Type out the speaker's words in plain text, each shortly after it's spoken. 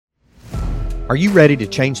Are you ready to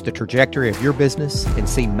change the trajectory of your business and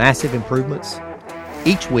see massive improvements?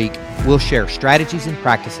 Each week, we'll share strategies and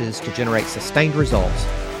practices to generate sustained results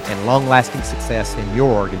and long-lasting success in your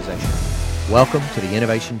organization. Welcome to the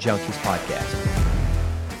Innovation Junkies podcast.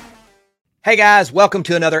 Hey guys, welcome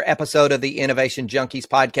to another episode of the Innovation Junkies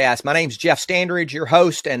podcast. My name's Jeff Standridge, your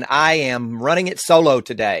host, and I am running it solo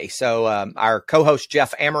today. So our co-host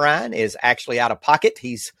Jeff Amorine is actually out of pocket.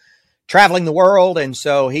 He's traveling the world, and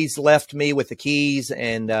so he's left me with the keys,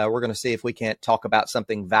 and we're going to see if we can't talk about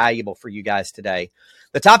something valuable for you guys today.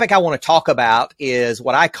 The topic I want to talk about is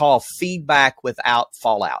what I call feedback without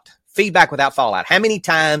fallout. Feedback without fallout. How many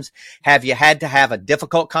times have you had to have a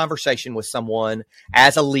difficult conversation with someone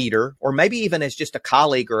as a leader, or maybe even as just a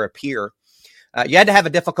colleague or a peer? You had to have a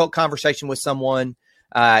difficult conversation with someone.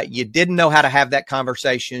 You didn't know how to have that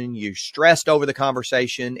conversation. You stressed over the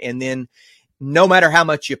conversation, and then no matter how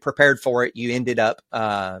much you prepared for it, you ended up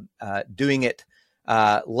doing it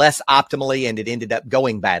less optimally, and it ended up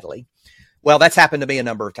going badly. Well, that's happened to me a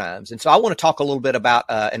number of times. And so I want to talk a little bit about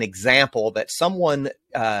an example that someone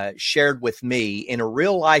shared with me in a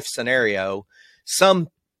real life scenario some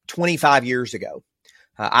 25 years ago.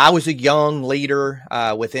 I was a young leader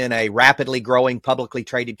within a rapidly growing publicly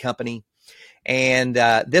traded company. And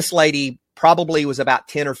this lady probably was about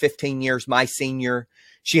 10 or 15 years my senior.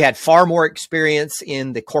 She had far more experience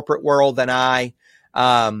in the corporate world than I,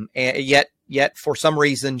 and yet for some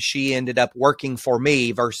reason she ended up working for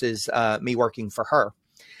me versus me working for her.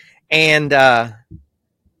 And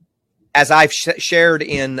as I've shared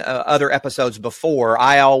in other episodes before,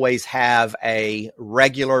 I always have a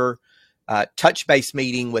regular touch base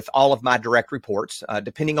meeting with all of my direct reports.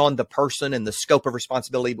 Depending on the person and the scope of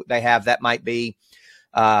responsibility they have, that might be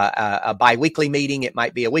a biweekly meeting. It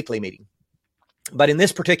might be a weekly meeting. But in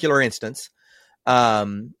this particular instance,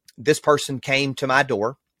 this person came to my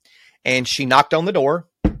door, and she knocked on the door,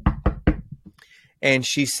 and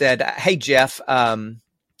she said, "Hey, Jeff,"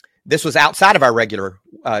 this was outside of our regular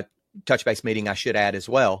touch base meeting, I should add as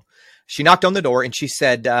well. She knocked on the door and she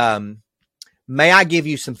said, "May I give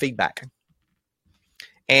you some feedback?"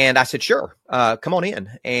 And I said, "Sure, come on in."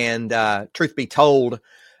 And truth be told,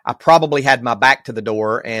 I probably had my back to the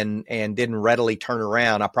door and didn't readily turn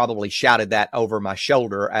around. I probably shouted that over my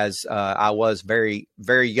shoulder as I was very,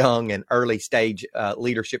 very young and early stage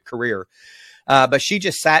leadership career. But she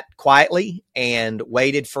just sat quietly and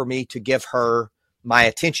waited for me to give her my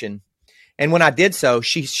attention. And when I did so,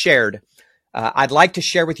 she shared, "I'd like to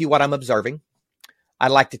share with you what I'm observing. I'd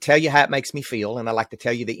like to tell you how it makes me feel, and I'd like to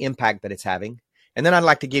tell you the impact that it's having. And then I'd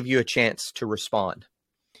like to give you a chance to respond."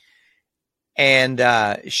 And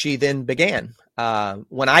she then began.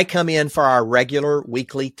 When I come in for our regular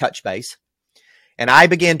weekly touch base, and I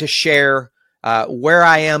begin to share where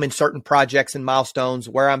I am in certain projects and milestones,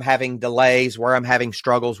 where I'm having delays, where I'm having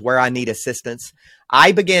struggles, where I need assistance,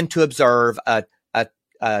 I begin to observe a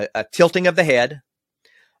tilting of the head,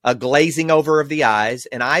 a glazing over of the eyes,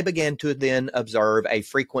 and I began to then observe a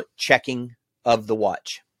frequent checking of the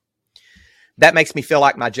watch. That makes me feel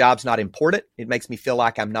like my job's not important. It makes me feel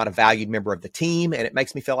like I'm not a valued member of the team, and it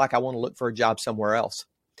makes me feel like I want to look for a job somewhere else.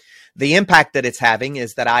 The impact that it's having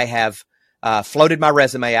is that I have floated my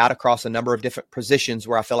resume out across a number of different positions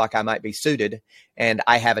where I feel like I might be suited, and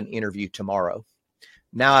I have an interview tomorrow.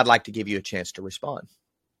 Now I'd like to give you a chance to respond.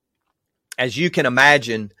 As you can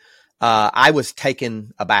imagine, I was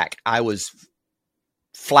taken aback. I was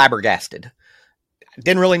flabbergasted. I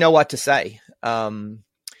didn't really know what to say.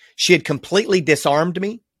 She had completely disarmed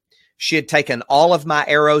me. She had taken all of my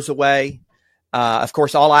arrows away. Of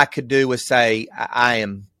course, all I could do was say, "I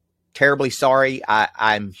am terribly sorry.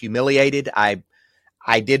 I'm humiliated. I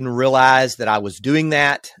didn't realize that I was doing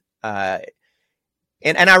that." And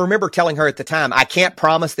I remember telling her at the time, "I can't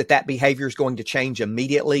promise that behavior is going to change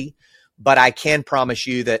immediately, but I can promise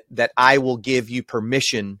you that I will give you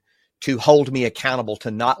permission to hold me accountable to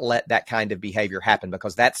not let that kind of behavior happen,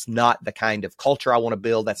 because that's not the kind of culture I want to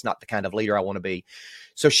build. That's not the kind of leader I want to be."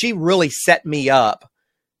 So she really set me up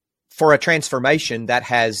for a transformation that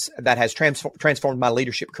has transformed my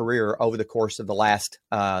leadership career over the course of the last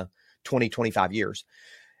 20, 25 years.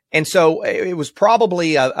 And so it was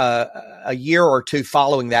probably a year or two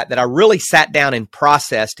following that I really sat down and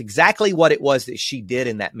processed exactly what it was that she did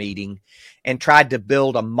in that meeting, and tried to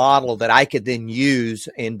build a model that I could then use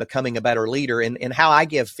in becoming a better leader, and how I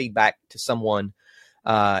give feedback to someone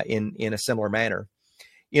in a similar manner.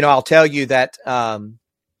 You know, I'll tell you that I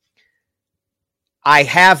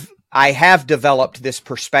have developed this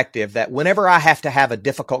perspective that whenever I have to have a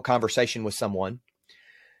difficult conversation with someone,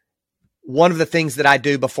 one of the things that I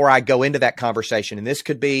do before I go into that conversation, and this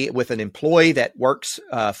could be with an employee that works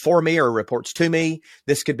for me or reports to me.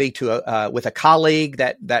 This could be with a colleague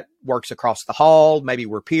that works across the hall. Maybe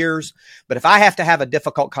we're peers. But if I have to have a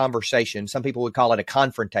difficult conversation, some people would call it a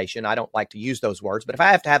confrontation. I don't like to use those words. But if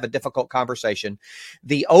I have to have a difficult conversation,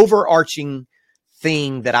 the overarching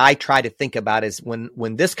thing that I try to think about is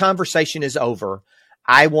when this conversation is over,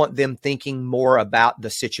 I want them thinking more about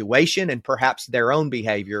the situation and perhaps their own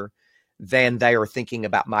behavior than they are thinking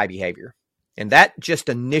about my behavior. And that just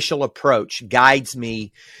initial approach guides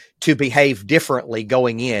me to behave differently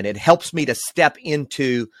going in. It helps me to step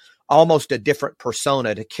into almost a different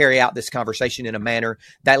persona to carry out this conversation in a manner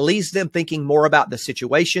that leaves them thinking more about the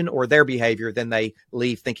situation or their behavior than they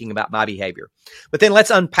leave thinking about my behavior. But then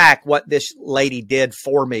let's unpack what this lady did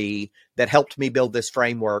for me that helped me build this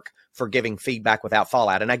framework for giving feedback without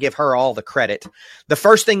fallout. And I give her all the credit. The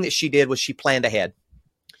first thing that she did was she planned ahead.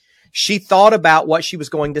 She thought about what she was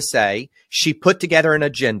going to say. She put together an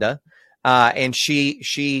agenda, and she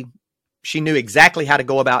knew exactly how to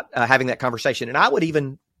go about having that conversation. And I would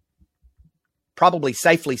even probably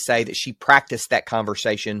safely say that she practiced that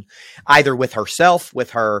conversation either with herself,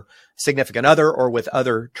 with her significant other, or with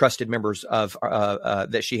other trusted members of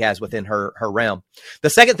that she has within her realm. The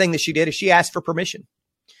second thing that she did is she asked for permission.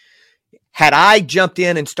 Had I jumped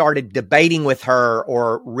in and started debating with her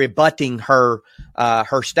or rebutting her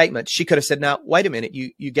statement, she could have said, "Now, wait a minute,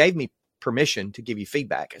 you gave me permission to give you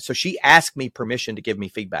feedback." So she asked me permission to give me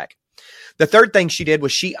feedback. The third thing she did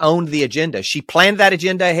was she owned the agenda. She planned that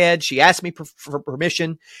agenda ahead. She asked me for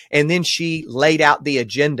permission, and then she laid out the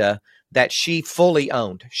agenda that she fully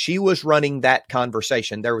owned. She was running that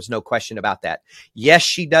conversation. There was no question about that. Yes,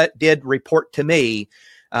 she did report to me,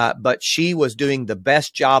 but she was doing the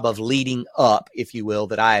best job of leading up, if you will,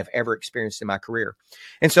 that I have ever experienced in my career.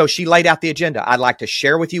 And so she laid out the agenda. I'd like to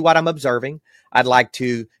share with you what I'm observing. I'd like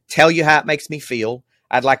to tell you how it makes me feel.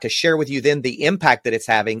 I'd like to share with you then the impact that it's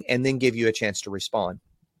having, and then give you a chance to respond.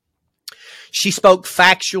 She spoke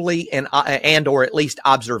factually and or at least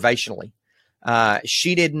observationally.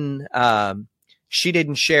 She didn't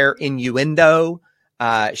share innuendo.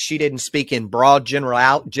 She didn't speak in broad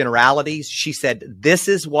generalities. She said, "This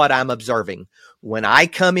is what I'm observing. When I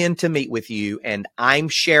come in to meet with you and I'm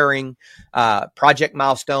sharing project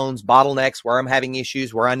milestones, bottlenecks, where I'm having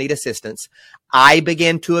issues, where I need assistance, I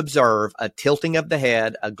begin to observe a tilting of the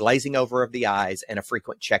head, a glazing over of the eyes, and a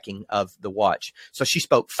frequent checking of the watch." So she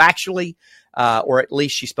spoke factually, or at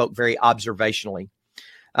least she spoke very observationally.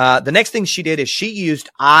 The next thing she did is she used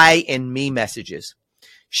I and me messages.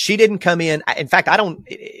 She didn't come in. In fact, I don't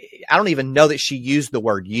even know that she used the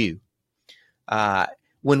word you.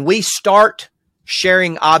 When we start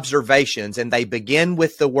sharing observations and they begin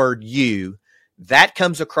with the word you, that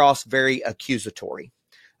comes across very accusatory.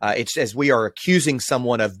 It's as we are accusing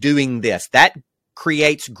someone of doing this. That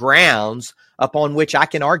creates grounds upon which I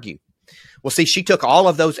can argue. Well, see, she took all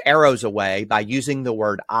of those arrows away by using the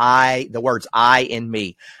words I and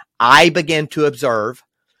me. I began to observe.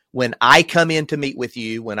 When I come in to meet with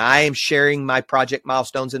you, when I am sharing my project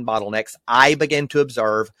milestones and bottlenecks, I begin to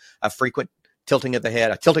observe a frequent tilting of the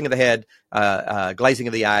head, glazing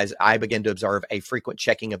of the eyes. I begin to observe a frequent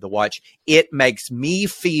checking of the watch. It makes me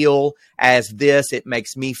feel as this. It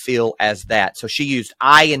makes me feel as that. So she used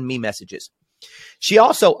I and me messages. She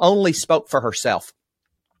also only spoke for herself.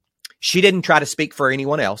 She didn't try to speak for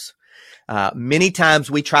anyone else. Many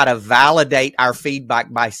times we try to validate our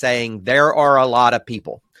feedback by saying there are a lot of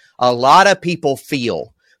people. A lot of people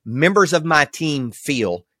feel, members of my team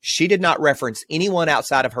feel. She did not reference anyone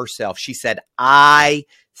outside of herself. She said, I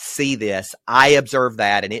see this, I observe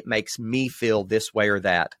that, and it makes me feel this way or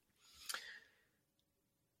that.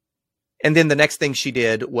 And then the next thing she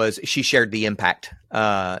did was she shared the impact.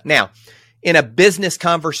 Now, in a business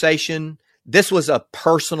conversation, this was a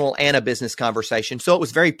personal and a business conversation. So it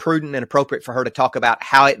was very prudent and appropriate for her to talk about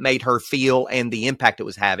how it made her feel and the impact it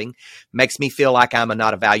was having. Makes me feel like I'm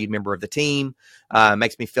not a valued member of the team.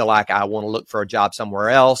 Makes me feel like I want to look for a job somewhere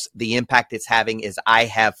else. The impact it's having is I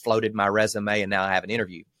have floated my resume and now I have an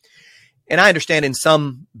interview. And I understand in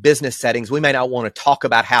some business settings, we may not want to talk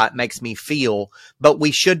about how it makes me feel, but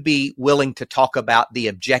we should be willing to talk about the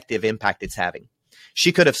objective impact it's having.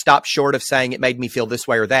 She could have stopped short of saying it made me feel this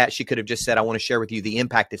way or that. She could have just said, I want to share with you the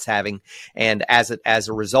impact it's having. And as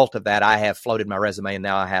a result of that, I have floated my resume and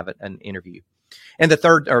now I have an interview. And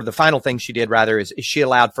the final thing she did is she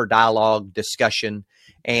allowed for dialogue, discussion,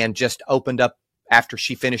 and just opened up after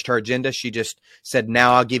she finished her agenda. She just said,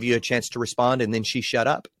 now I'll give you a chance to respond. And then she shut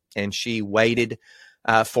up and she waited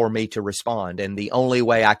for me to respond. And the only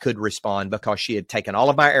way I could respond, because she had taken all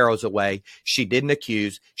of my arrows away, she didn't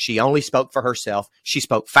accuse. She only spoke for herself. She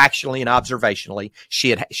spoke factually and observationally. She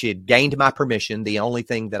had gained my permission. The only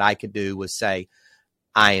thing that I could do was say,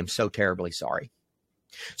 I am so terribly sorry.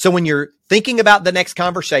 So when you're thinking about the next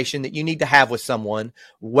conversation that you need to have with someone,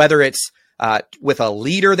 whether it's with a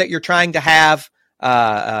leader that you're trying to have,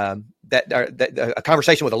 a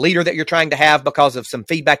conversation with a leader that you're trying to have because of some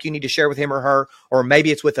feedback you need to share with him or her, or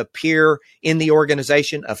maybe it's with a peer in the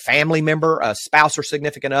organization, a family member, a spouse or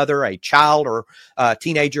significant other, a child or a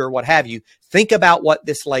teenager or what have you. Think about what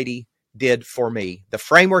this lady did for me, the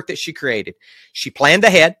framework that she created. She planned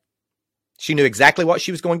ahead. She knew exactly what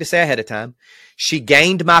she was going to say ahead of time. She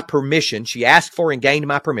gained my permission. She asked for and gained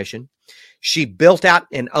my permission. She built out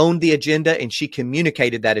and owned the agenda, and she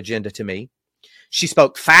communicated that agenda to me. She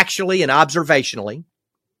spoke factually and observationally.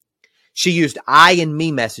 She used I and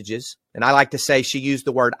me messages. And I like to say she used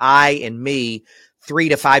the word I and me 3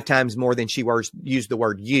 to 5 times more than she used the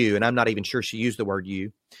word you. And I'm not even sure she used the word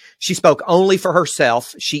you. She spoke only for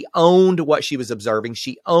herself. She owned what she was observing.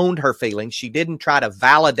 She owned her feelings. She didn't try to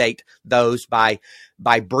validate those by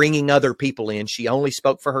bringing other people in. She only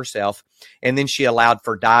spoke for herself. And then she allowed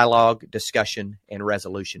for dialogue, discussion, and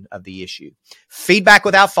resolution of the issue. Feedback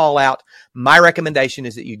without fallout. My recommendation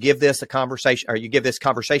is that you give this a conversation, or you give this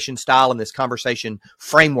conversation style and this conversation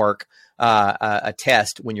framework a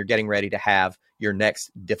test when you're getting ready to have your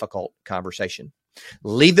next difficult conversation.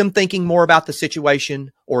 Leave them thinking more about the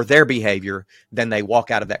situation or their behavior than they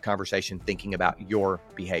walk out of that conversation thinking about your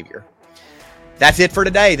behavior. That's it for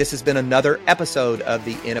today. This has been another episode of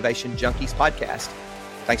the Innovation Junkies podcast.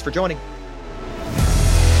 Thanks for joining.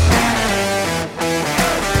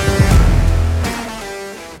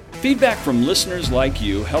 Feedback from listeners like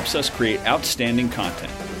you helps us create outstanding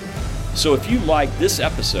content. So if you like this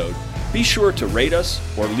episode, be sure to rate us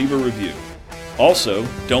or leave a review. Also,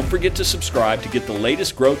 don't forget to subscribe to get the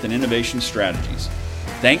latest growth and innovation strategies.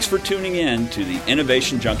 Thanks for tuning in to the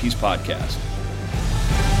Innovation Junkies podcast.